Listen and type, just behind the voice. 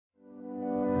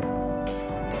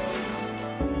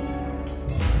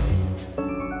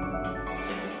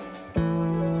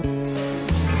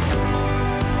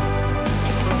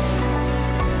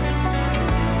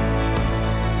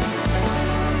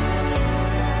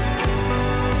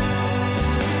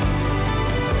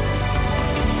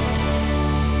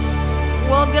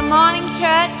Good morning,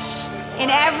 church, in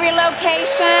every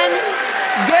location.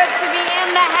 It's good to be in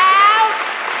the house.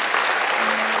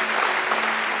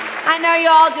 I know you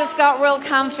all just got real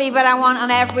comfy, but I want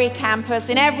on every campus,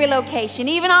 in every location,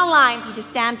 even online, for you to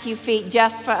stand to your feet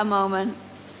just for a moment.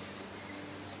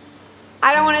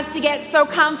 I don't want us to get so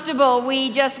comfortable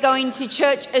we just go into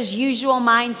church as usual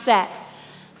mindset.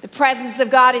 The presence of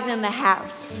God is in the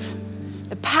house.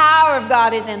 The power of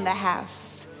God is in the house.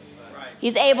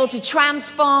 He's able to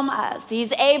transform us.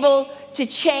 He's able to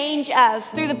change us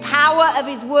through the power of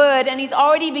His Word. And He's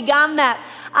already begun that,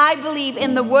 I believe,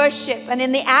 in the worship and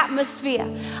in the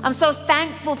atmosphere. I'm so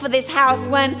thankful for this house.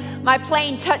 When my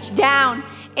plane touched down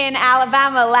in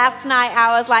Alabama last night,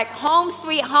 I was like, home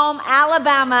sweet home,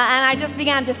 Alabama. And I just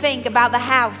began to think about the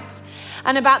house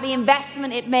and about the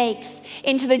investment it makes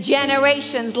into the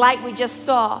generations like we just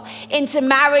saw, into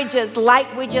marriages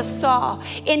like we just saw,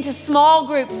 into small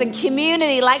groups and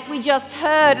community like we just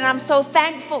heard. And I'm so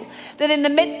thankful that in the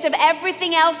midst of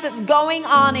everything else that's going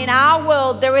on in our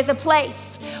world, there is a place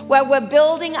where we're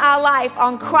building our life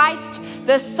on Christ,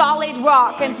 the solid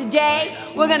rock. And today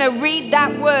we're going to read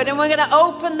that word and we're going to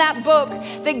open that book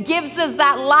that gives us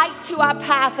that light to our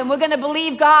path. And we're going to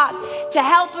believe God to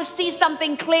help us see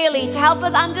something clearly, to help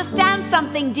us understand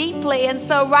something deeply. And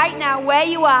so right now, where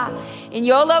you are in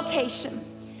your location,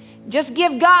 just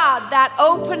give God that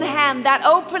open hand, that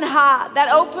open heart,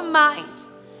 that open mind.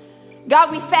 God,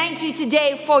 we thank you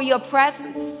today for your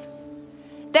presence.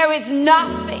 There is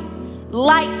nothing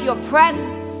like your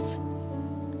presence.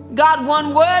 God,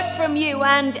 one word from you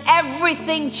and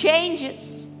everything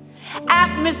changes.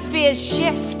 Atmospheres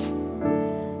shift.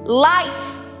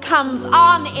 Light comes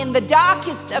on in the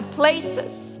darkest of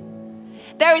places.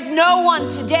 There is no one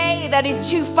today that is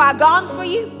too far gone for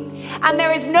you. And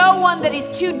there is no one that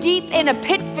is too deep in a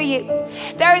pit for you.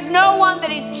 There is no one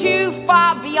that is too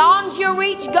far beyond your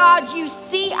reach. God, you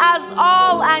see us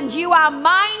all and you are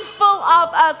mindful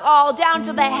of us all down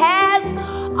to the hairs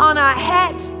on our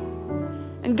head.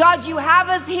 And God, you have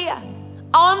us here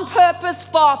on purpose,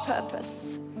 for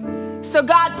purpose. So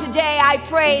God, today I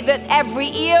pray that every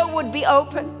ear would be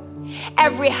open,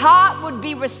 every heart would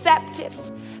be receptive.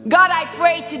 God, I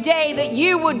pray today that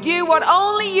you would do what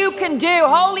only you can do.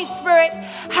 Holy Spirit,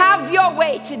 have your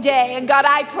way today. And God,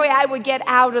 I pray I would get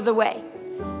out of the way.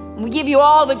 And we give you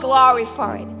all the glory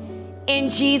for it. In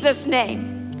Jesus'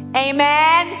 name,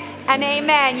 amen and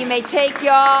amen. You may take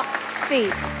your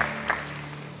seats.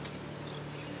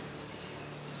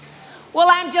 Well,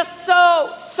 I'm just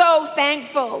so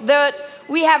thankful that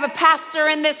we have a pastor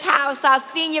in this house, our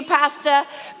senior pastor,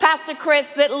 Pastor Chris,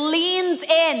 that leans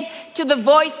in to the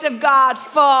voice of God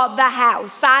for the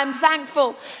house. I'm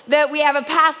thankful that we have a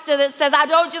pastor that says, I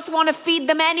don't just want to feed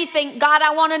them anything. God,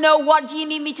 I want to know, what do you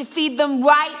need me to feed them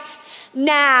right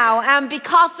now? And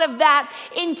because of that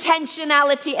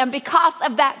intentionality and because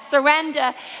of that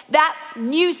surrender, that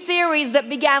new series that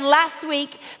began last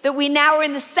week, that we now are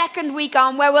in the second week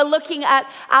on, where we're looking at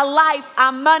our life,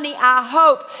 our money, our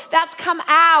hope, that's come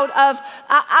out of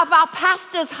our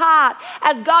pastor's heart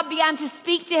as God began to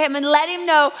speak to him and let him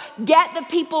know, get the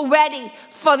people ready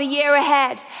for the year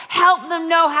ahead. Help them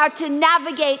know how to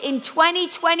navigate in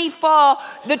 2024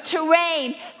 the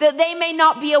terrain that they may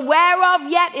not be aware of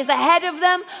yet is ahead of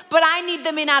them, but I need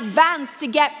them in advance to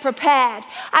get prepared.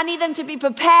 I need them to be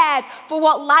prepared for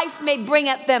what life may bring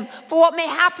at them, for what may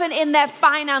happen in their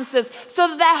finances, so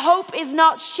that their hope is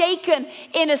not shaken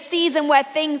in a season where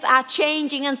things are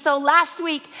changing. And so last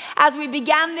week, as we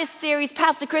began this series,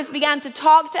 Pastor Chris began to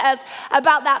talk to us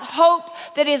about that hope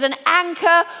that is an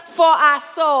anchor for our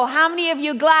soul. How many of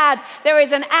you are glad there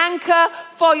is an anchor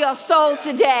for your soul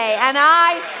today? And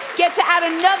I get to add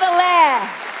another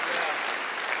layer.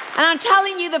 And I'm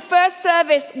telling you, the first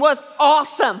service was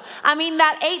awesome. I mean,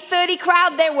 that 8:30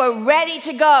 crowd, they were ready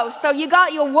to go. So you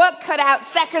got your work cut out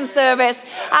second service.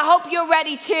 I hope you're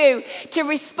ready too, to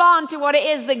respond to what it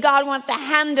is that God wants to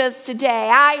hand us today.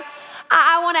 I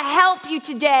want to help you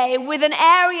today with an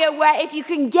area where if you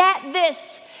can get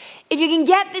this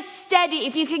steady,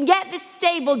 if you can get this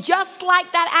stable, just like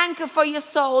that anchor for your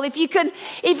soul, if you can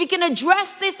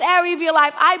address this area of your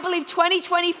life, I believe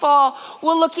 2024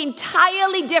 will look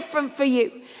entirely different for you.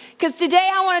 Because today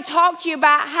I want to talk to you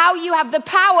about how you have the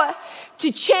power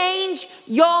to change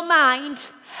your mind.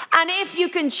 And if you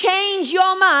can change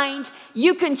your mind,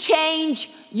 you can change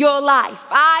your life.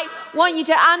 I want you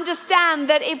to understand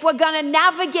that if we're going to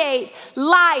navigate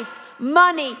life,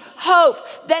 money, hope,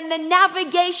 then the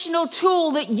navigational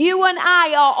tool that you and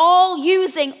I are all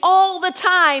using all the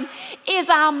time is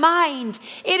our mind.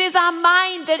 It is our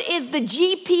mind that is the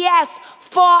GPS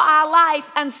for our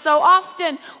life. And so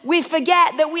often we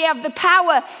forget that we have the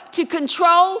power to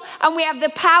control, and we have the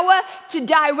power to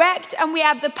direct, and we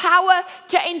have the power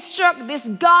to instruct. This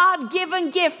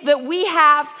God-given gift that we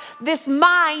have, this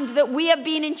mind that we have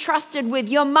been entrusted with.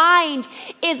 Your mind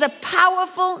is a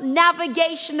powerful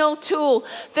navigational tool.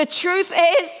 The truth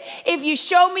is, if you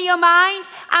show me your mind,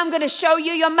 I'm going to show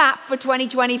you your map for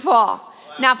 2024.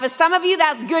 Now, for some of you,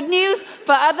 that's good news.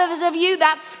 For others of you,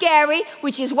 that's scary,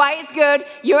 which is why it's good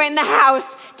you're in the house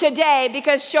today,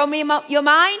 because show me your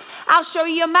mind, I'll show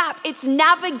you your map. It's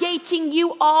navigating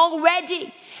you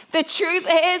already. The truth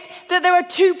is that there are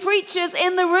two preachers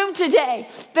in the room today.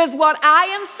 There's what I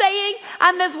am saying,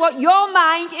 and there's what your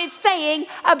mind is saying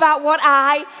about what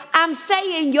I am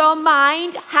saying. Your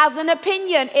mind has an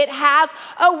opinion. It has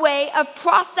a way of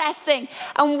processing.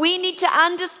 And we need to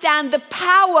understand the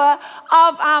power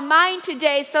of our mind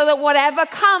today, so that whatever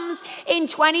comes in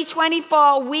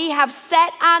 2024, we have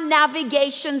set our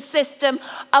navigation system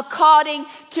according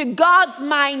to God's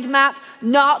mind map,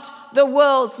 not the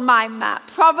world's mind map.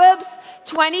 Proverbs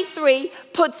 23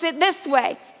 puts it this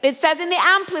way. It says in the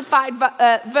Amplified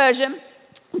version,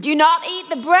 do not eat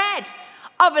the bread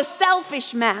of a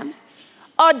selfish man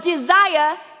or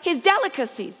desire his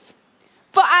delicacies.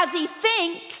 For as he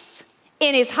thinks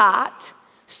in his heart,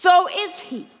 so is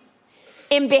he.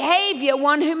 In behavior,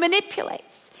 one who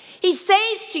manipulates. He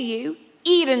says to you,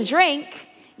 eat and drink,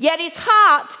 yet his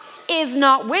heart is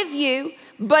not with you,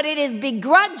 but it is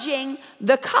begrudging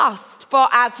the cost. For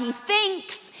as he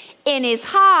thinks in his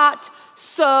heart,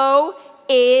 so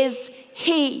is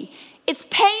he. It's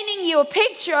painting you a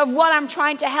picture of what I'm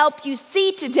trying to help you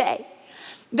see today.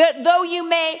 That though you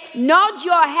may nod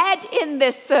your head in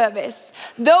this service,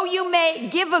 though you may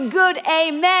give a good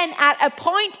amen at a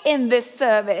point in this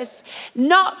service,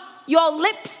 not your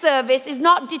lip service is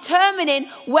not determining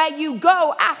where you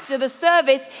go after the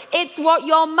service. It's what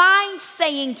your mind's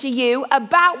saying to you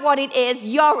about what it is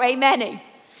you're amening.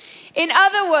 In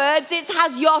other words, it's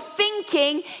as you're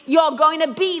thinking you're going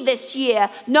to be this year,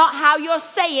 not how you're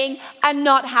saying and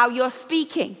not how you're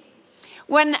speaking.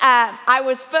 When I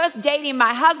was first dating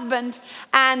my husband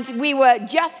and we were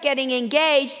just getting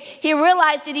engaged, he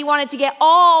realized that he wanted to get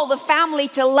all the family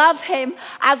to love him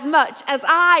as much as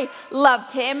I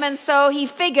loved him. And so he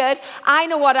figured, I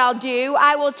know what I'll do.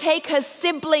 I will take her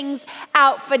siblings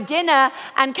out for dinner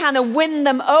and kind of win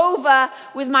them over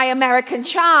with my American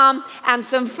charm and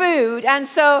some food. And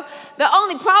so the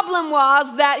only problem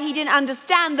was that he didn't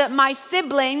understand that my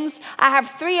siblings, I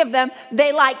have 3 of them,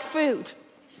 they like food.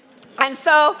 And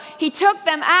so he took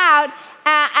them out,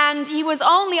 and he was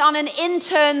only on an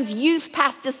intern's youth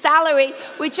pastor salary,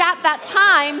 which at that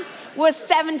time was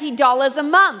 $70 a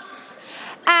month.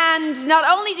 And not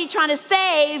only is he trying to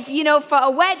save, for a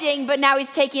wedding, but now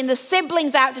he's taking the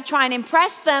siblings out to try and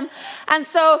impress them. And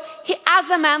so he, as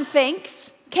a man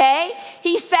thinks, okay,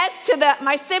 he says to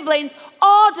my siblings,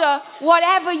 order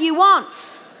whatever you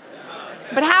want.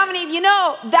 But how many of you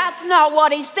know that's not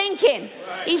what he's thinking?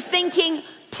 He's thinking,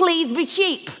 please be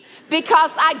cheap, because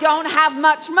I don't have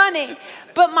much money.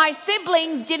 But my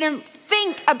siblings didn't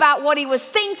think about what he was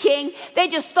thinking. They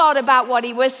just thought about what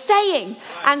he was saying.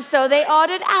 And so they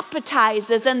ordered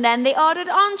appetizers, and then they ordered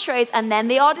entrees, and then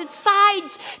they ordered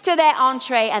sides to their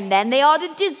entree, and then they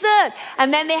ordered dessert,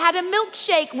 and then they had a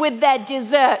milkshake with their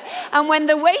dessert. And when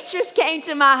the waitress came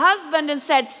to my husband and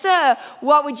said, sir,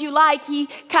 what would you like? He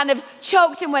kind of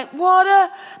choked and went, water,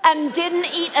 and didn't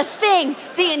eat a thing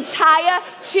the entire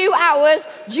 2 hours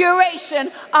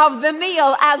duration of the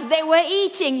meal. As they were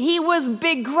eating, he was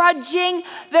begrudging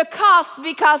the cost,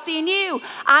 because he knew,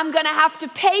 I'm going to have to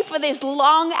pay for this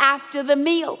long after the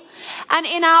meal. And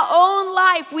in our own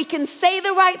life, we can say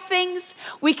the right things,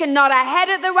 we can nod our head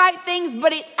at the right things,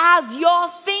 but it's as you're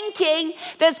thinking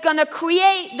that's going to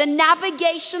create the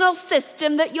navigational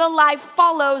system that your life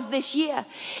follows this year.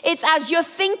 It's as you're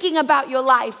thinking about your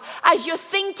life, as you're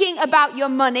thinking about your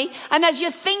money, and as you're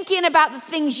thinking about the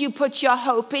things you put your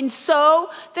hope in,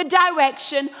 so the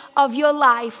direction of your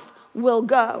life will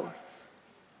go.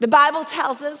 The Bible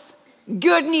tells us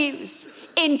good news.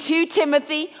 In 2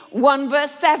 Timothy 1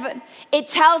 verse 7, it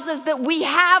tells us that we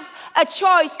have a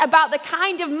choice about the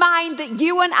kind of mind that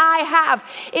you and I have.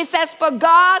 It says, for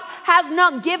God has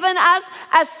not given us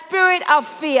a spirit of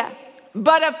fear,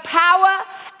 but of power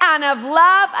and of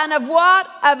love and of what?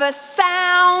 Of a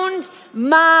sound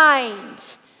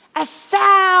mind. A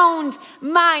sound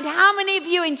mind. How many of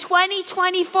you in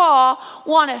 2024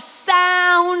 want a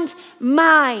sound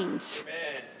mind?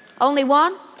 Amen. Only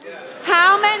one? Yeah.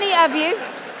 How many of you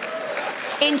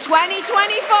in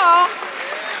 2024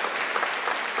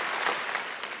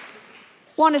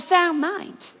 want a sound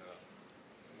mind?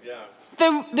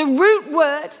 The root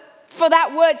word for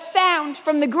that word sound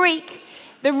from the Greek,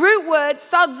 the root word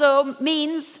sozo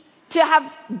means to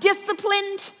have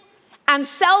disciplined and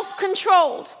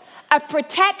self-controlled, a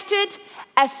protected,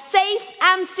 a safe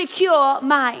and secure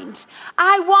mind.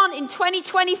 I want in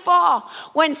 2024,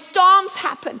 when storms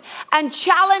happen and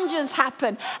challenges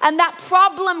happen and that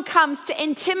problem comes to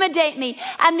intimidate me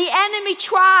and the enemy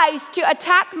tries to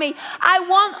attack me, I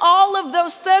want all of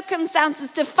those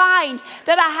circumstances to find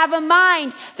that I have a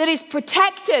mind that is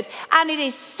protected and it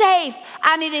is safe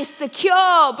and it is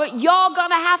secure. But you're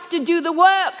going to have to do the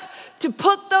work to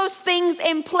put those things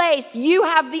in place. You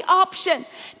have the option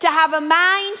to have a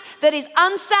mind that is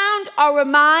unsound or a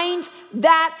mind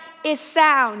that is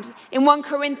sound. In 1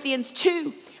 Corinthians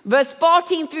 2, verse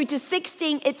 14 through to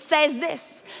 16, it says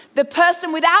this: the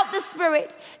person without the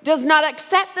Spirit does not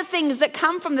accept the things that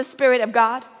come from the Spirit of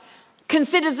God,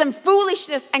 considers them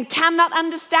foolishness and cannot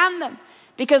understand them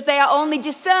because they are only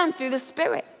discerned through the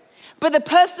Spirit. But the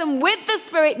person with the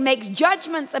Spirit makes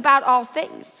judgments about all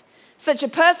things. Such a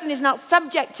person is not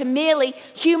subject to merely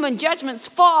human judgments,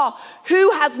 for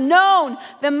who has known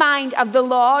the mind of the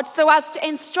Lord so as to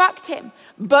instruct him?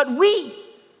 But we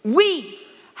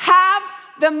have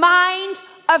the mind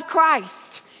of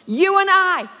Christ. You and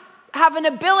I have an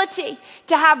ability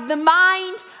to have the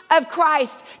mind of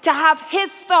Christ, to have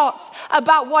his thoughts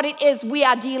about what it is we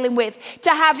are dealing with, to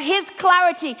have his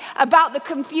clarity about the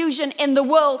confusion in the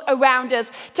world around us,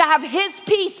 to have his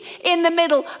peace in the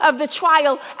middle of the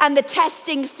trial and the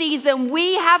testing season.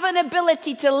 We have an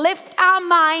ability to lift our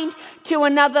mind to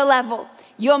another level.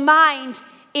 Your mind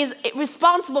is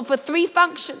responsible for 3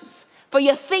 functions: for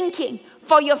your thinking,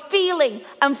 for your feeling,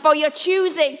 and for your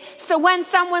choosing. So when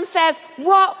someone says,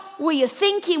 "What were you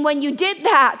thinking when you did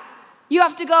that?" you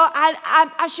have to go,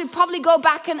 I should probably go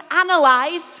back and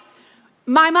analyze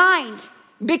my mind,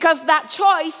 because that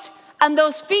choice and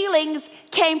those feelings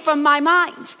came from my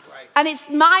mind. Right. And it's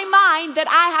my mind that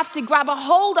I have to grab a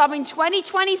hold of in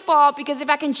 2024, because if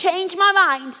I can change my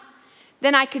mind,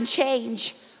 then I can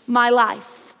change my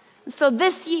life. And so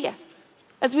this year,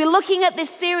 as we're looking at this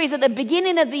series at the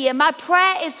beginning of the year, my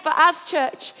prayer is for us,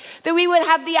 church, that we would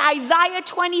have the Isaiah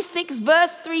 26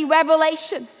 verse 3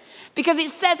 revelation. Because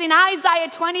it says in Isaiah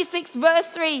 26 verse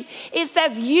 3, it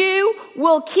says, you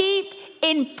will keep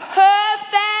in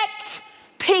perfect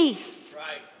peace.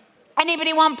 Right.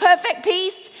 Anybody want perfect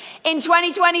peace in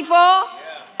 2024? Yeah.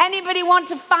 Anybody want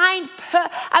to find,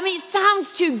 it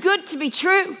sounds too good to be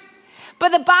true.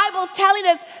 But the Bible's telling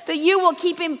us that you will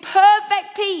keep in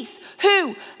perfect peace.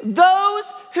 Who? Those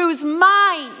whose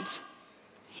mind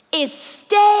is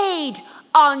stayed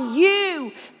on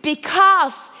you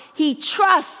because he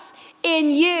trusts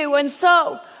in you. And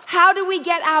so, how do we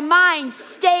get our mind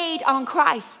stayed on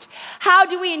Christ? How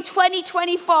do we in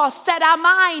 2024 set our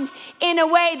mind in a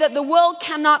way that the world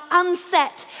cannot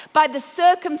unset by the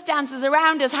circumstances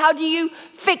around us? How do you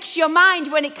fix your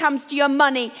mind when it comes to your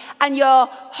money and your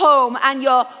home and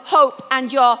your hope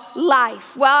and your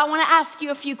life? Well, I want to ask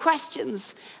you a few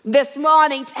questions this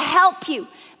morning to help you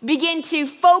begin to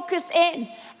focus in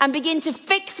and begin to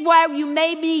fix where you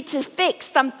may need to fix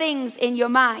some things in your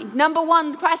mind. Number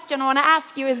one question I want to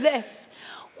ask you is this: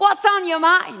 what's on your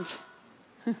mind?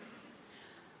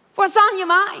 What's on your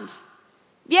mind?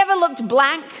 Have you ever looked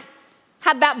blank,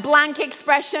 had that blank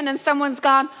expression, and someone's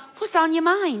gone, what's on your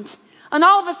mind? And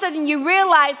all of a sudden you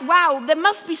realize, wow, there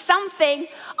must be something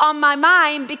on my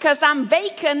mind because I'm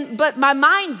vacant, but my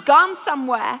mind's gone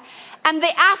somewhere. And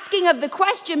the asking of the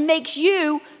question makes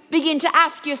you begin to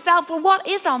ask yourself, well, what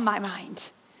is on my mind?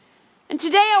 And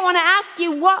today I want to ask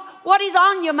you, what is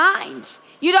on your mind?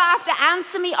 You don't have to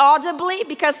answer me audibly,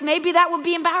 because maybe that would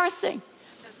be embarrassing.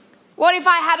 What if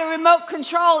I had a remote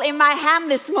control in my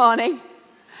hand this morning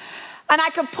and I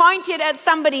could point it at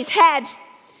somebody's head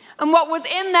and what was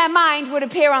in their mind would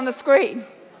appear on the screen?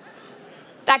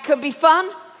 That could be fun.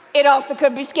 It also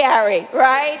could be scary,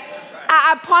 right?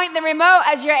 I point the remote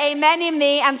as you're amening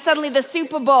me, and suddenly the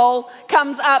Super Bowl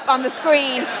comes up on the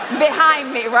screen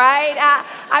behind me, right?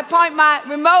 I point my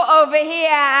remote over here,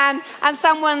 and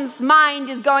someone's mind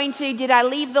is going to, did I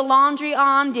leave the laundry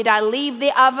on? Did I leave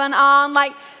the oven on?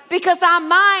 Because our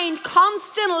mind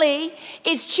constantly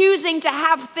is choosing to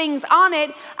have things on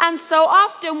it, and so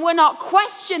often we're not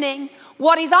questioning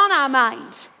what is on our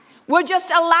mind. We're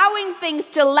just allowing things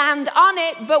to land on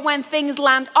it, but when things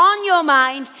land on your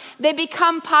mind, they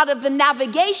become part of the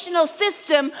navigational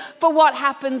system for what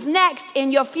happens next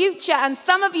in your future. And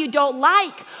some of you don't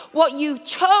like what you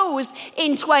chose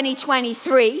in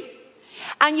 2023.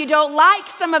 and you don't like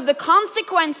some of the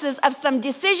consequences of some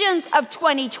decisions of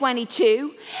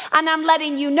 2022, and I'm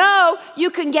letting you know you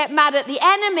can get mad at the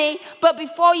enemy, but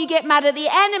before you get mad at the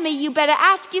enemy, you better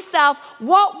ask yourself,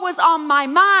 what was on my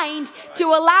mind to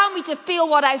allow me to feel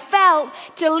what I felt,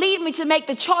 to lead me to make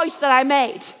the choice that I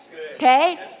made?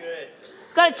 Okay? That's good.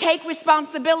 Got to take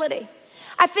responsibility.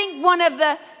 I think one of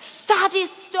the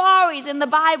saddest stories in the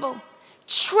Bible,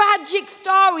 tragic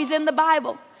stories in the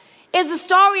Bible, is the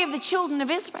story of the children of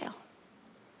Israel.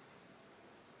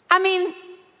 I mean,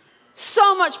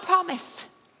 so much promise,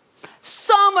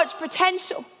 so much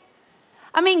potential.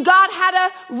 I mean, God had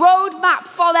a roadmap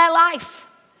for their life,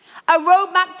 a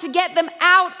roadmap to get them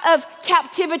out of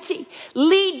captivity,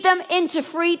 lead them into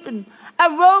freedom, a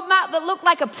roadmap that looked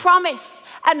like a promise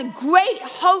and a great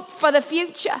hope for the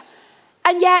future.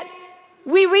 And yet,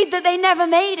 we read that they never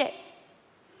made it.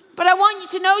 But I want you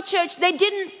to know, church, they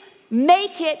didn't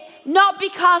make it not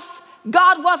because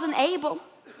God wasn't able.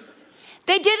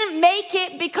 They didn't make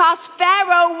it because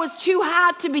Pharaoh was too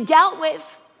hard to be dealt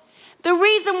with. The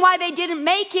reason why they didn't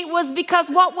make it was because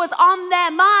what was on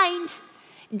their mind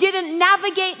didn't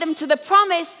navigate them to the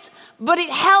promise, but it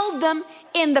held them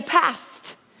in the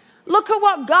past. Look at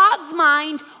what God's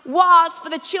mind was for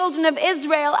the children of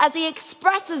Israel as he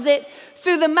expresses it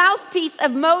through the mouthpiece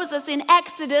of Moses in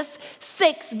Exodus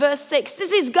 6, verse 6.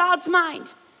 This is God's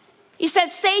mind. He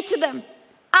says, say to them,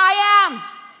 I am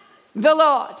the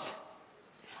Lord,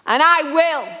 and I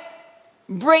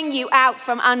will bring you out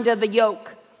from under the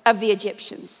yoke of the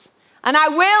Egyptians. And I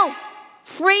will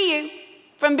free you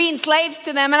from being slaves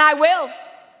to them, and I will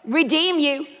redeem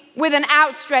you with an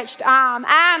outstretched arm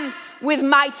and with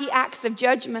mighty acts of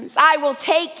judgments. I will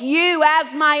take you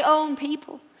as my own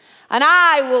people, and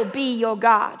I will be your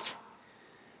God.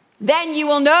 Then you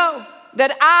will know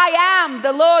that I am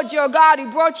the Lord your God who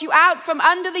brought you out from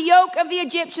under the yoke of the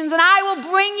Egyptians, and I will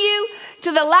bring you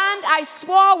to the land I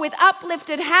swore with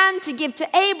uplifted hand to give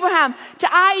to Abraham, to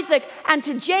Isaac, and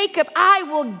to Jacob. I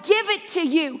will give it to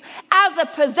you as a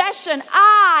possession.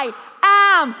 I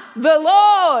am the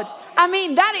Lord. I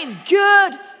mean, that is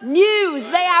good news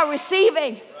they are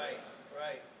receiving.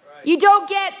 Right. You don't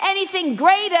get anything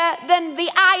greater than the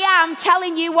I am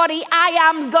telling you what I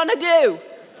am's gonna do.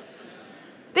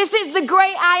 This is the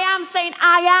great I am saying,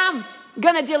 I am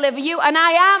going to deliver you, and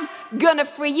I am going to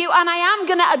free you, and I am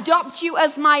going to adopt you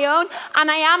as my own, and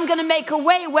I am going to make a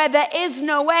way where there is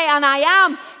no way, and I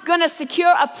am going to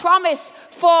secure a promise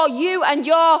for you and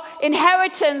your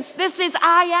inheritance. This is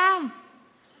I am.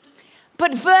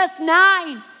 But verse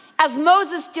 9, as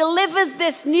Moses delivers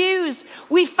this news,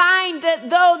 we find that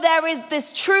though there is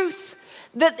this truth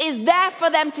that is there for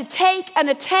them to take and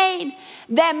attain,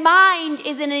 their mind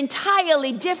is in an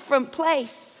entirely different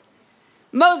place.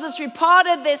 Moses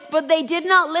reported this, but they did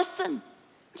not listen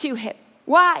to him.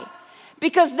 Why?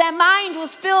 Because their mind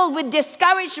was filled with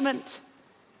discouragement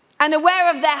and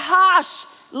aware of their harsh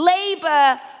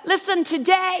labor. Listen,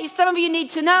 today, some of you need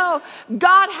to know,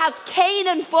 God has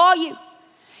Canaan for you.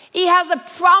 He has a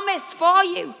promise for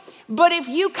you. But if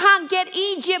you can't get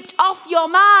Egypt off your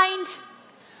mind,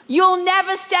 you'll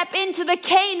never step into the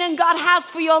Canaan God has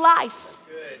for your life.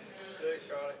 Good,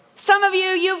 Charlotte. Some of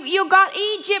you got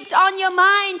Egypt on your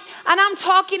mind, and I'm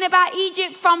talking about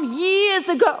Egypt from years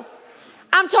ago.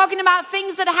 I'm talking about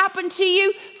things that happened to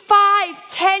you 5,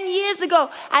 10 years ago,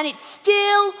 and it's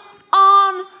still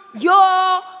on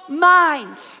your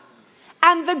mind.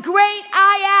 And the great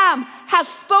I am has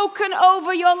spoken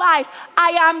over your life.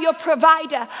 I am your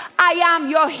provider. I am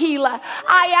your healer.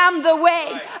 I am the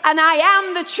way, and I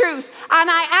am the truth, and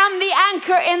I am the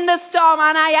anchor in the storm,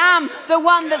 and I am the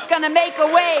one that's going to make a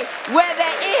way where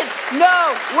there is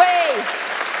no way.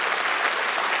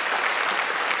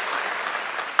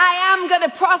 I am going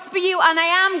to prosper you, and I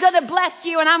am going to bless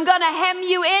you, and I'm going to hem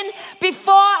you in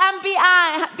before and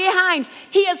behind.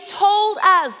 He has told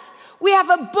us. We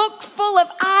have a book full of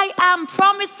I am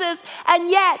promises, and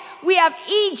yet we have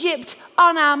Egypt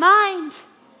on our mind.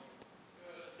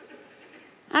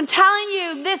 I'm telling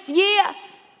you, this year,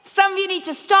 some of you need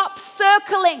to stop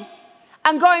circling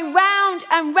and going round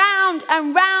and round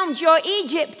and round your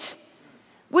Egypt,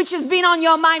 which has been on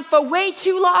your mind for way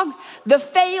too long. The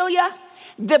failure,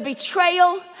 the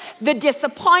betrayal, the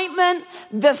disappointment,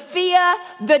 the fear,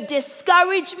 the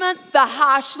discouragement, the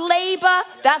harsh labor.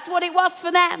 That's what it was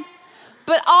for them.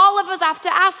 But all of us have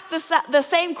to ask the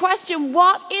same question,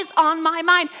 what is on my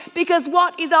mind? Because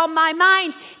what is on my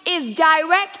mind is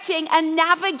directing and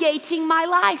navigating my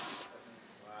life.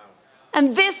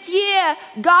 And this year,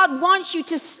 God wants you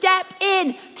to step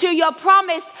in to your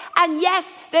promise And yes,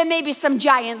 there may be some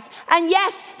giants. And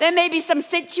yes, there may be some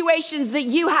situations that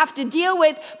you have to deal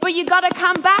with, but you got to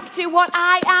come back to what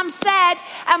I am said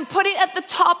and put it at the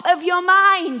top of your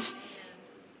mind.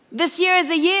 This year is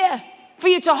a year for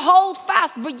you to hold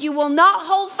fast, but you will not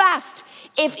hold fast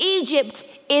if Egypt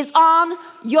is on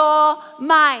your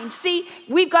mind. See,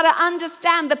 we've got to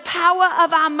understand the power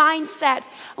of our mindset,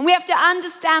 and we have to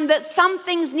understand that some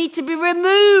things need to be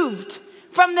removed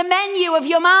from the menu of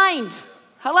your mind.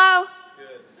 Hello?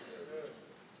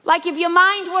 Like if your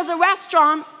mind was a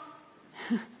restaurant,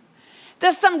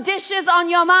 there's some dishes on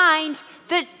your mind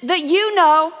that you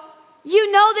know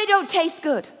they don't taste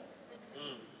good.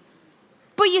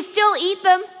 But you still eat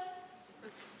them.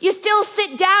 You still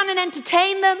sit down and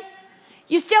entertain them.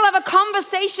 You still have a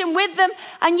conversation with them.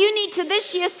 And you need to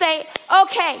this year say,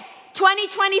 okay,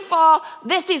 2024,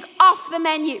 this is off the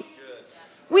menu.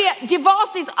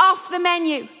 Divorce is off the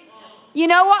menu. You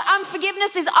know what?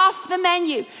 Unforgiveness is off the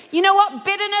menu. You know what?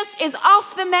 Bitterness is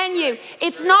off the menu.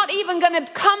 It's not even going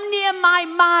to come near my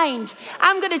mind.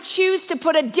 I'm going to choose to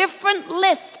put a different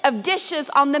list of dishes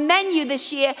on the menu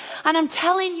this year. And I'm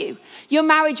telling you, your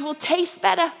marriage will taste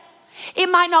better. It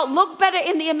might not look better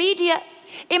in the immediate.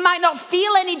 It might not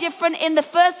feel any different in the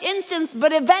first instance,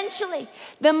 but eventually,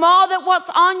 the more that what's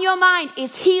on your mind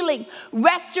is healing,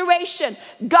 restoration,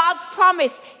 God's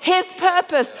promise, His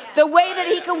purpose, the way that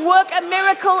He can work a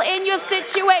miracle in your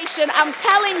situation, I'm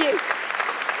telling you.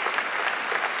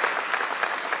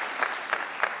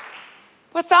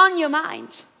 What's on your mind?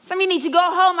 Some of you need to go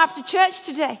home after church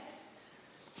today.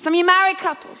 Some of you married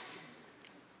couples.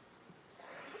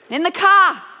 In the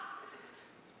car.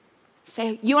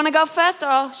 Say, you want to go first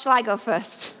or shall I go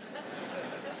first?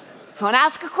 I want to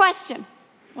ask a question.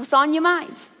 What's on your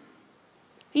mind?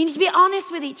 You need to be honest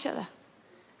with each other.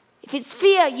 If it's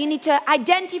fear, you need to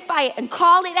identify it and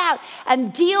call it out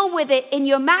and deal with it in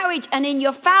your marriage and in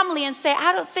your family and say,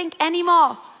 I don't think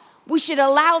anymore we should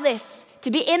allow this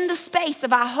to be in the space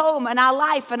of our home and our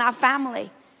life and our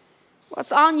family.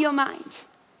 What's on your mind?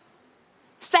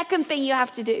 Second thing you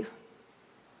have to do,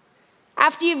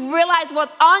 after you've realized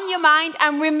what's on your mind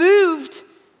and removed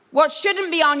what shouldn't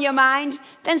be on your mind,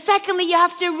 then secondly, you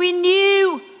have to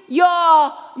renew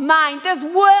your mind. There's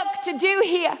work to do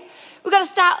here. We've got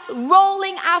to start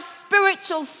rolling our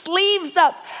spiritual sleeves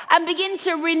up and begin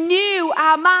to renew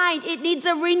our mind. It needs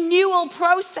a renewal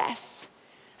process.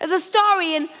 There's a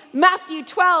story in Matthew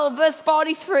 12, verse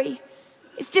 43.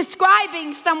 It's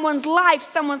describing someone's life,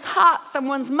 someone's heart,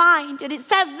 someone's mind. And it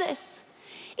says this.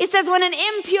 It says, when an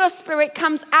impure spirit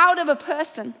comes out of a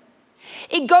person,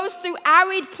 it goes through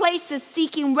arid places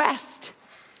seeking rest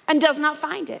and does not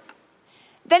find it.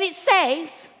 Then it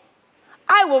says,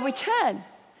 I will return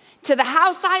to the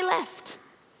house I left.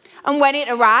 And when it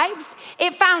arrives,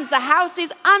 it finds the house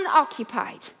is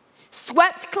unoccupied,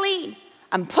 swept clean,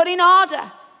 and put in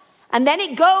order. And then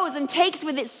it goes and takes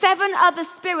with it 7 other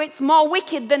spirits more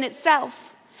wicked than itself.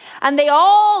 And they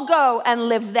all go and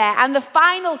live there. And the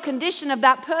final condition of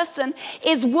that person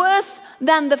is worse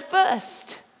than the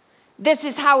first. This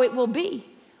is how it will be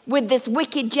with this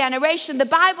wicked generation. The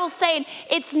Bible's saying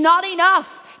it's not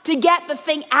enough to get the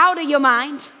thing out of your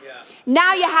mind. Yeah.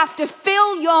 Now you have to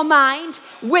fill your mind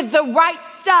with the right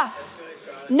stuff.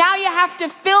 Now you have to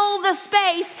fill the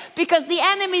space because the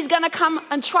enemy's going to come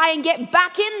and try and get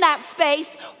back in that space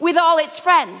with all its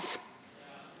friends.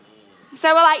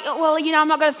 So we're like, well, I'm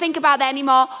not going to think about that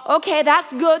anymore. Okay,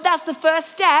 that's good. That's the first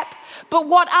step. But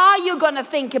what are you going to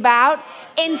think about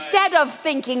instead of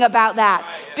thinking about that?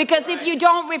 Because if you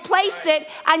don't replace it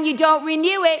and you don't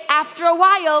renew it, after a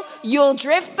while, you'll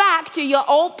drift back to your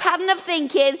old pattern of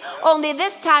thinking, only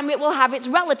this time it will have its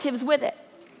relatives with it.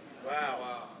 Wow.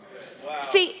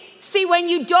 See, when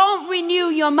you don't renew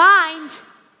your mind,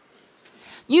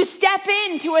 you step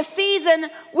into a season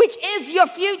which is your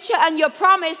future and your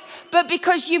promise, but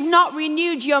because you've not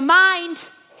renewed your mind,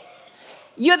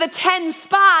 you're the 10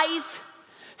 spies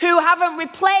who haven't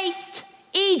replaced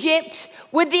Egypt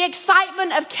with the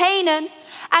excitement of Canaan,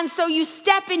 and so you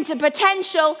step into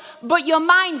potential, but your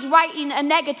mind's writing a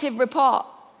negative report.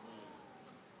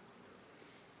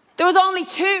 There was only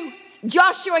 2,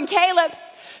 Joshua and Caleb,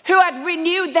 who had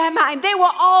renewed their mind. They were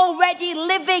already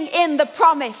living in the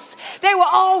promise. They were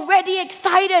already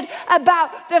excited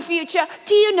about the future.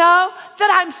 Do you know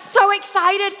that I'm so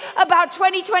excited about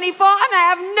 2024 and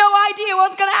I have no idea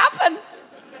what's going to happen?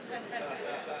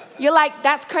 You're like,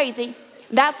 that's crazy.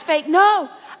 That's fake. No,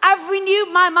 I've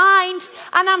renewed my mind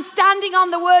and I'm standing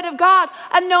on the word of God.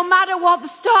 And no matter what the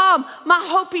storm, my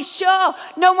hope is sure.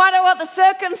 No matter what the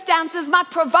circumstances, my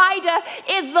provider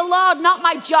is the Lord, not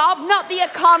my job, not the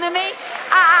economy.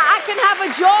 I can have a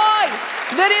joy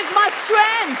that is my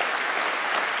strength.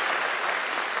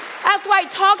 That's why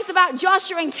it talks about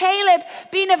Joshua and Caleb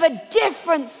being of a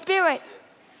different spirit.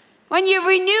 When you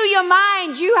renew your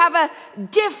mind, you have a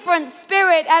different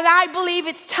spirit. And I believe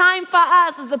it's time for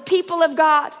us as a people of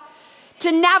God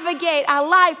to navigate our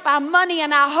life, our money,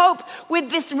 and our hope with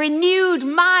this renewed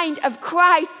mind of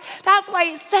Christ. That's why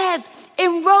it says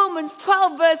in Romans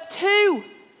 12, verse 2,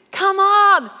 come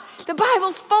on, the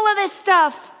Bible's full of this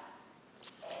stuff.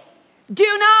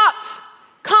 Do not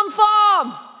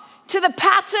conform to the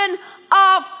pattern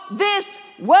of this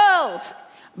world,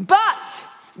 but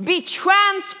be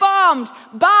transformed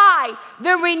by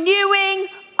the renewing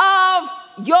of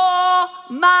your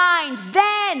mind.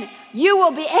 Then you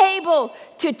will be able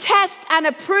to test and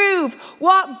approve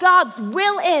what God's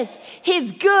will is,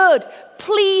 his good,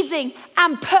 pleasing,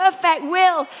 and perfect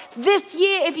will. This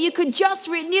year, if you could just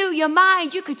renew your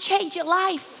mind, you could change your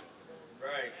life.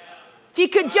 Right. If you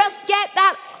could just get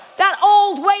that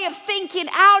old way of thinking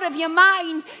out of your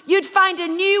mind, you'd find a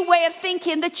new way of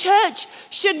thinking. The church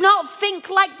should not think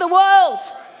like the world.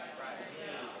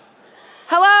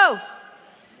 Hello?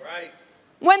 Right.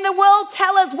 When the world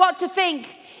tells us what to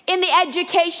think in the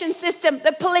education system,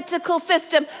 the political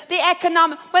system, the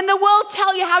economic, when the world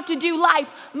tells you how to do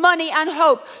life, money, and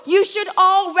hope, you should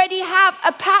already have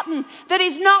a pattern that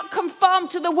is not conformed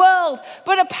to the world,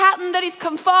 but a pattern that is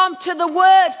conformed to the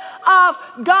word of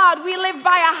God. We live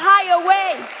by a higher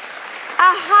way,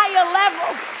 a higher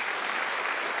level.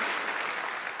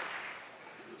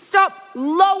 Stop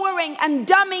lowering and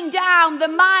dumbing down the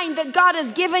mind that God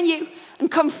has given you and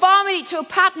conforming it to a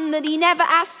pattern that he never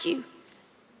asked you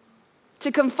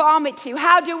to conform it to.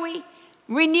 How do we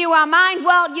renew our mind?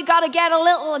 Well, you got to get a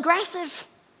little aggressive.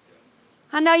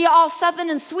 I know you're all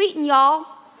Southern and sweet and y'all,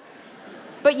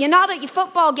 but you're not at your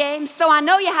football games, so I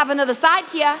know you have another side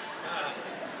to you.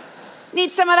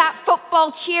 Need some of that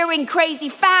football cheering, crazy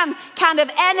fan kind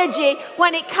of energy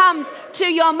when it comes to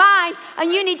your mind.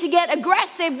 And you need to get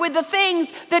aggressive with the things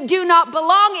that do not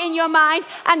belong in your mind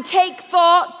and take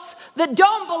thoughts that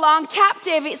don't belong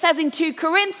captive. It says in 2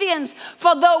 Corinthians,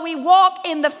 for though we walk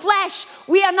in the flesh,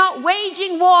 we are not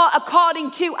waging war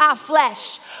according to our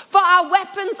flesh. For our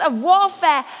weapons of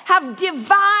warfare have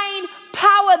divine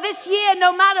power. This year,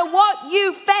 no matter what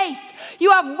you face,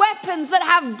 you have weapons that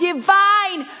have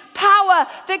divine power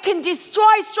that can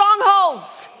destroy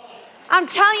strongholds. I'm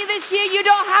telling you, this year, you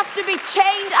don't have to be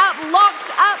chained up,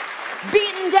 locked up,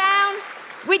 beaten down.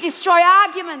 We destroy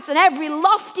arguments and every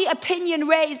lofty opinion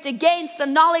raised against the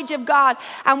knowledge of God,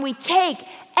 and we take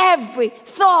every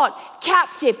thought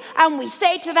captive, and we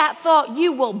say to that thought,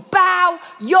 you will bow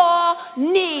your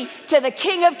knee to the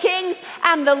King of Kings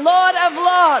and the Lord of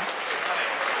Lords.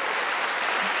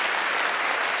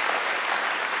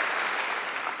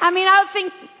 I mean, I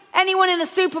think anyone in the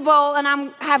Super Bowl, and I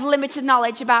have limited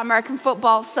knowledge about American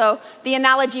football, so the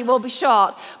analogy will be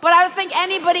short, but I don't think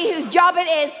anybody whose job it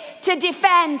is to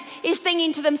defend is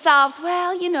thinking to themselves,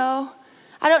 well, you know,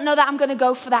 I don't know that I'm going to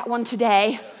go for that one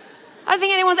today. I don't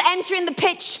think anyone's entering the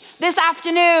pitch this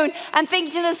afternoon and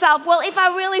thinking to themselves, well, if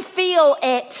I really feel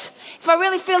it, if I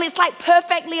really feel it's like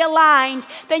perfectly aligned,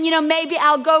 then, you know, maybe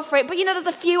I'll go for it. But, you know, there's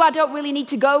a few I don't really need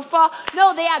to go for.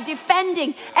 No, they are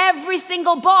defending every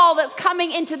single ball that's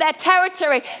coming into their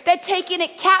territory. They're taking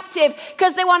it captive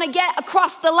because they want to get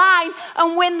across the line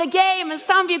and win the game. And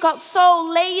some of you got so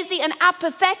lazy and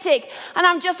apathetic. And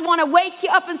I just want to wake you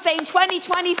up and say in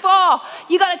 2024,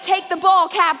 you got to take the ball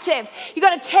captive. You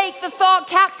got to take the thought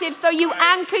captive so you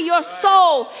anchor your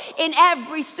soul in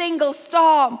every single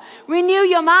storm. Renew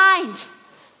your mind.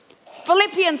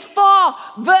 Philippians 4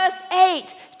 verse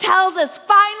 8 tells us,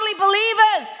 finally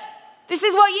believers, this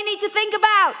is what you need to think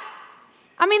about.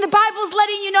 I mean, the Bible's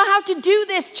letting you know how to do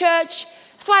this, church.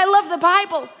 That's why I love the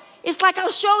Bible. It's like,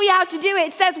 I'll show you how to do it.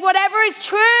 It says, whatever is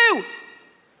true,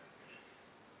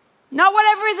 not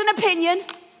whatever is an opinion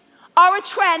or a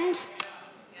trend,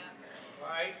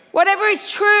 whatever is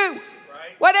true,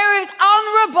 whatever is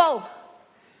honorable,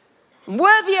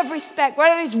 worthy of respect,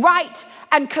 whatever is right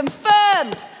and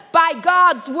confirmed by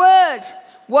God's word,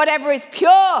 whatever is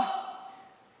pure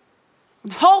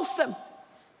and wholesome,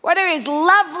 whatever is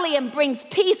lovely and brings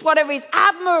peace, whatever is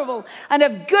admirable and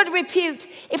of good repute,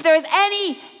 if there is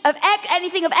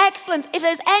anything of excellence, if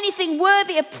there is anything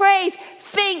worthy of praise,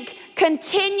 think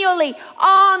continually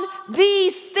on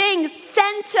these things.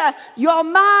 Center your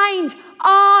mind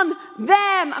on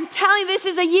them. I'm telling you, this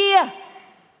is a year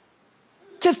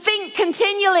to think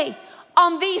continually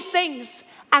on these things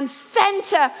and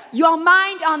center your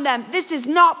mind on them. This is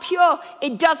not pure.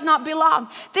 It does not belong.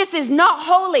 This is not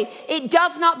holy. It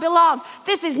does not belong.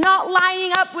 This is not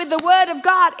lining up with the word of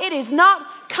God. It is not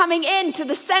coming into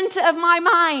the center of my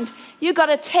mind. You've got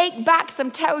to take back some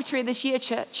territory this year,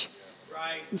 church.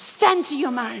 Right. And center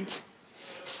your mind.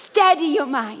 Steady your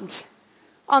mind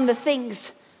on the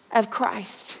things of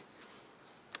Christ.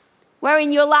 Where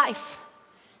in your life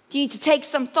do you need to take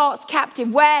some thoughts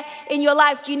captive? Where in your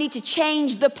life do you need to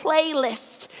change the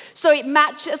playlist so it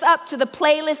matches up to the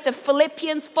playlist of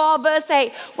Philippians 4 verse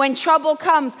 8? When trouble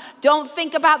comes, don't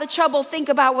think about the trouble. Think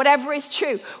about whatever is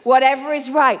true, whatever is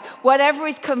right, whatever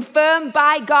is confirmed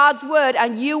by God's word,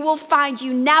 and you will find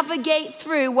you navigate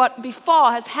through what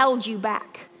before has held you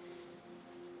back.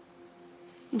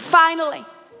 And finally,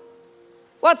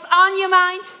 what's on your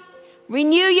mind?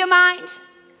 Renew your mind.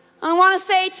 I want to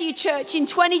say to you, church, in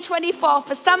 2024,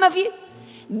 for some of you,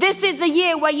 this is a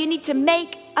year where you need to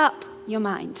make up your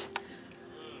mind.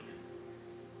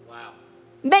 Wow.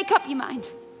 Make up your mind.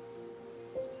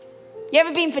 You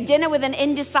ever been for dinner with an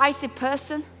indecisive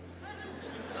person?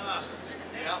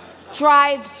 Yeah.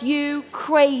 Drives you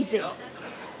crazy. Yep.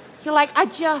 You're like, I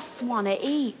just want to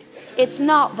eat. It's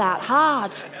not that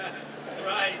hard.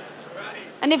 Right.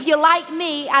 And if you're like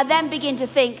me, I then begin to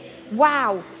think,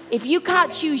 wow, if you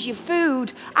can't choose your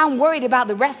food, I'm worried about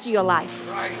the rest of your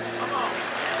life. Right. Come on.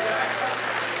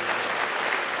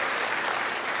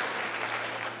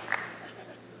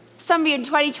 Some of you in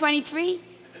 2023,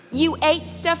 you ate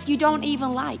stuff you don't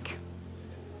even like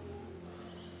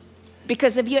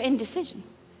because of your indecision.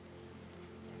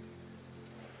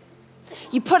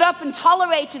 You put up and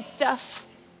tolerated stuff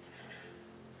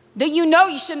that you know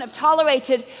you shouldn't have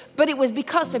tolerated, but it was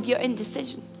because of your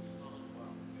indecision.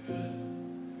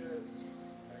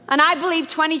 And I believe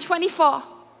 2024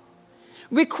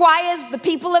 requires the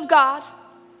people of God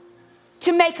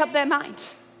to make up their mind.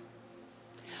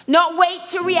 Not wait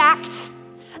to react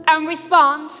and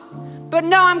respond, but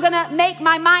no, I'm going to make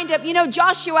my mind up. You know,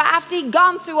 Joshua, after he'd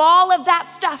gone through all of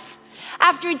that stuff,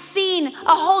 after he'd seen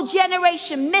a whole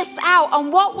generation miss out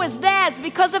on what was theirs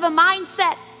because of a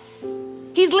mindset,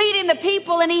 he's leading the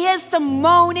people and he hears some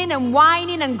moaning and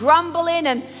whining and grumbling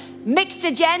and mixed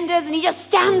agendas, and he just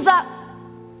stands up.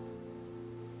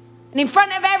 And in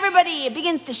front of everybody, he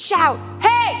begins to shout,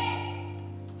 hey,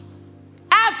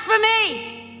 as for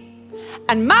me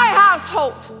and my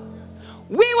household,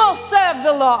 we will serve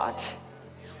the Lord.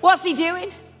 What's he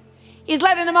doing? He's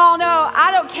letting them all know,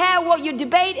 I don't care what your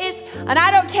debate is, and I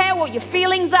don't care what your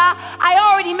feelings are. I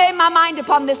already made my mind up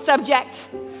on this subject.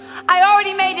 I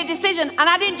already made a decision, and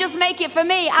I didn't just make it for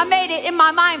me. I made it in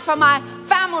my mind for my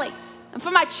family, and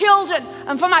for my children,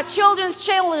 and for my children's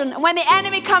children. And when the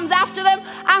enemy comes after them,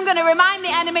 I'm going to remind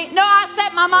the enemy, no, I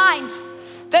set my mind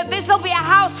that this will be a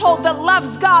household that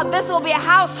loves God. This will be a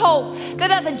household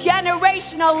that has a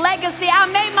generational legacy. I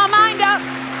made my mind up.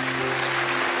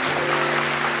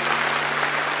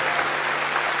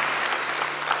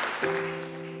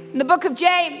 In the book of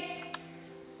James,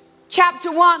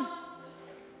 chapter 1,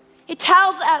 it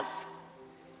tells us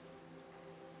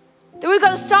that we've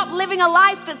got to stop living a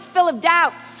life that's full of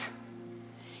doubts.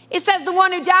 It says the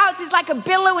one who doubts is like a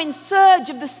billowing surge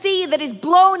of the sea that is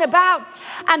blown about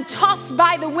and tossed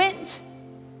by the wind.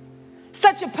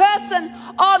 Such a person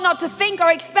ought not to think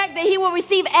or expect that he will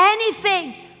receive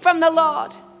anything from the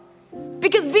Lord.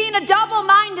 Because being a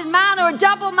double-minded man or a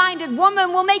double-minded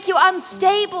woman will make you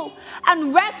unstable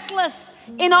and restless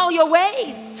in all your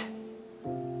ways.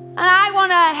 And I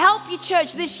want to help you,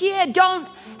 church, this year. Don't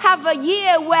have a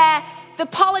year where the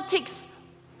politics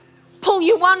pull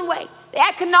you one way, the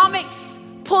economics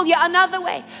pull you another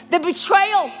way, the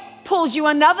betrayal pulls you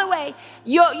another way,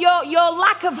 your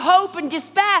lack of hope and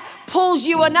despair pulls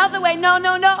you another way. No,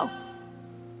 no, no.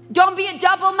 Don't be a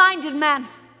double-minded man.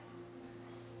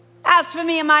 As for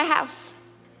me and my house,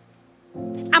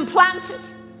 I'm planted.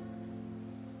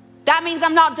 That means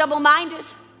I'm not double-minded.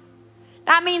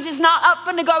 That means it's not up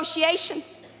for negotiation.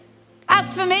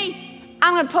 As for me,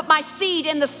 I'm going to put my seed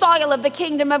in the soil of the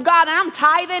kingdom of God, and I'm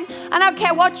tithing. I don't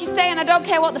care what you say, and I don't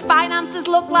care what the finances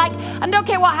look like. I don't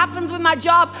care what happens with my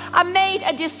job. I made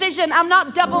a decision. I'm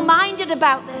not double-minded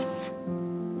about this.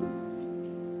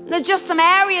 There's just some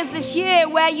areas this year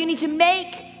where you need to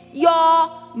make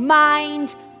your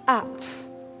mind up.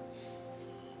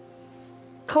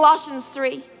 Colossians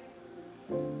 3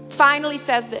 finally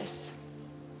says this.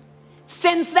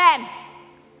 Since then,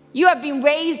 you have been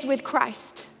raised with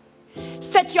Christ.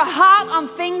 Set your heart on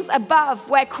things above,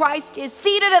 where Christ is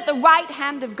seated at the right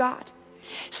hand of God.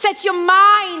 Set your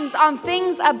minds on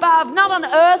things above, not on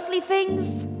earthly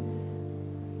things.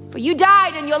 For you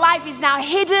died and your life is now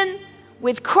hidden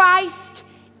with Christ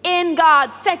in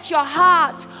God. Set your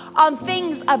heart on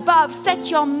things above. Set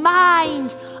your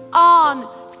mind on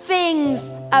things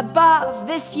above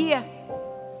this year.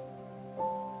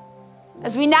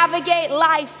 as we navigate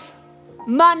life,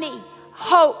 money,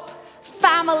 hope,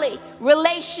 family,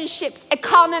 relationships,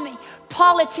 economy,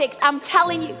 politics, I'm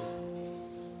telling you,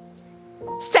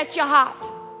 set your heart,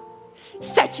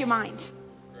 set your mind.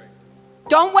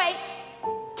 Don't wait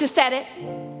to set it.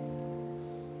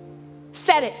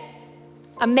 Set it.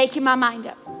 I'm making my mind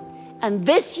up. And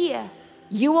this year,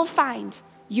 you will find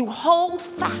you hold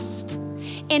fast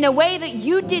in a way that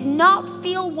you did not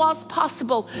feel was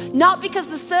possible. Not because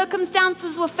the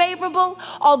circumstances were favorable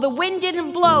or the wind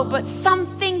didn't blow, but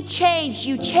something changed.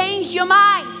 You changed your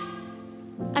mind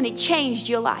and it changed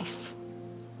your life.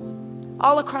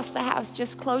 All across the house,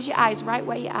 just close your eyes right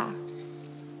where you are.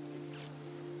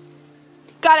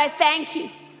 God, I thank you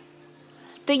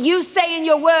that you say in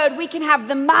your word we can have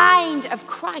the mind of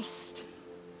Christ.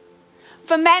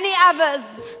 For many of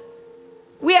us,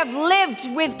 we have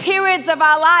lived with periods of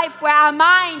our life where our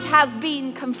mind has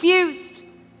been confused,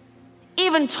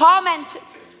 even tormented,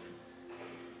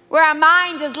 where our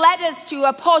mind has led us to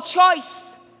a poor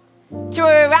choice, to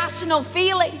an irrational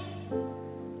feeling.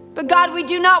 But God, we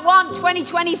do not want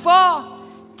 2024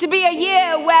 to be a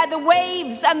year where the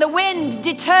waves and the wind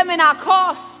determine our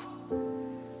course.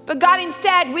 But God,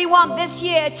 instead, we want this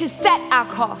year to set our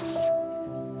course.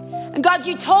 And God,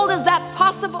 you told us that's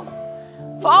possible.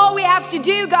 For all we have to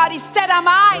do, God, is set our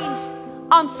mind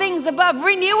on things above.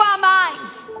 Renew our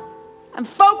mind and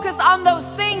focus on those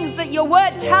things that your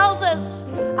word tells us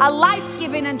are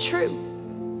life-giving and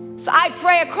true. So I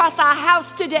pray across our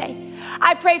house today.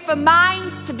 I pray for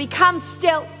minds to become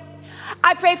still.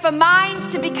 I pray for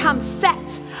minds to become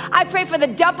set. I pray for the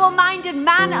double-minded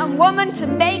man and woman to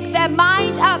make their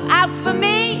mind up. As for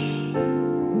me,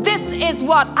 this is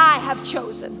what I have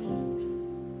chosen.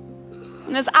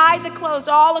 And as eyes are closed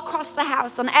all across the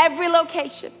house, on every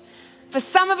location, for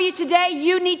some of you today,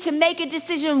 you need to make a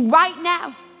decision right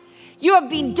now. You have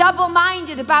been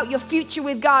double-minded about your future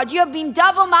with God. You have been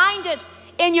double-minded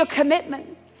in your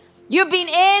commitment. You've been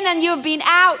in and you've been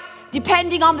out,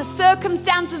 depending on the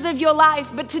circumstances of your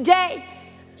life. But today,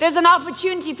 there's an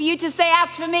opportunity for you to say, as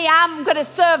for me, I'm going to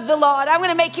serve the Lord. I'm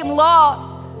going to make him Lord.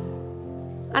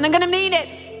 And I'm going to mean it.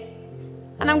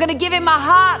 And I'm going to give him my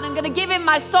heart, and I'm going to give him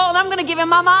my soul, and I'm going to give him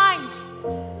my mind.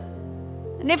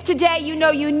 And if today you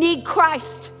know you need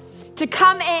Christ to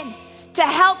come in, to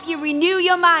help you renew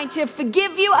your mind, to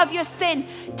forgive you of your sin,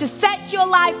 to set your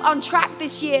life on track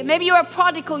this year. Maybe you're a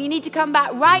prodigal, you need to come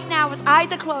back right now as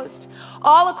eyes are closed,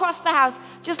 all across the house.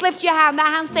 Just lift your hand, that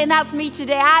hand saying, that's me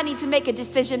today. I need to make a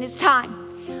decision, it's time.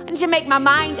 I need to make my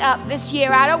mind up this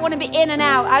year. I don't want to be in and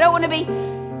out. I don't want to be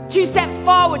 2 steps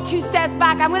forward, 2 steps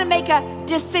back. I'm going to make a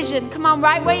decision. Come on,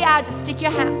 right where you are, just stick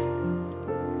your hand.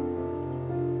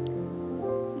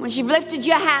 Once you've lifted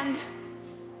your hand,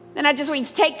 then I just want you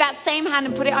to take that same hand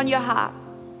and put it on your heart.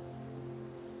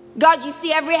 God, you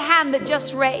see every hand that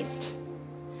just raised.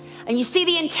 And you see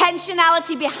the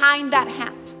intentionality behind that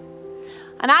hand.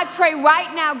 And I pray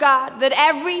right now, God, that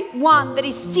everyone that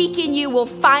is seeking you will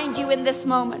find you in this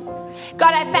moment.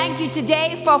 God, I thank you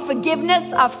today for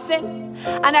forgiveness of sin.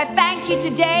 And I thank you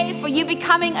today for you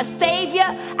becoming a Savior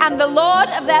and the Lord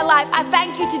of their life. I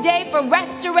thank you today for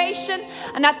restoration.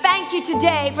 And I thank you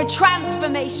today for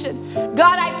transformation.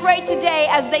 God, I pray today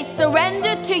as they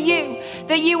surrender to you,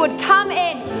 that you would come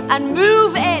in and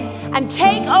move in and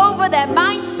take over their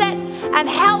mindset and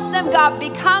help them, God,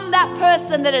 become that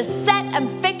person that has set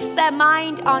and fixed their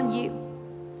mind on you.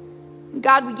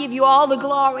 God, we give you all the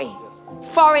glory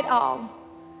for it all.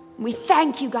 We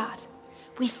thank you, God.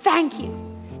 We thank you,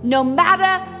 no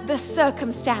matter the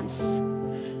circumstance,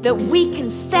 that we can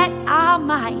set our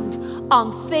mind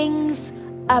on things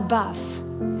above.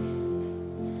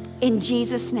 In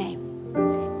Jesus' name,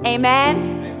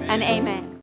 amen and amen.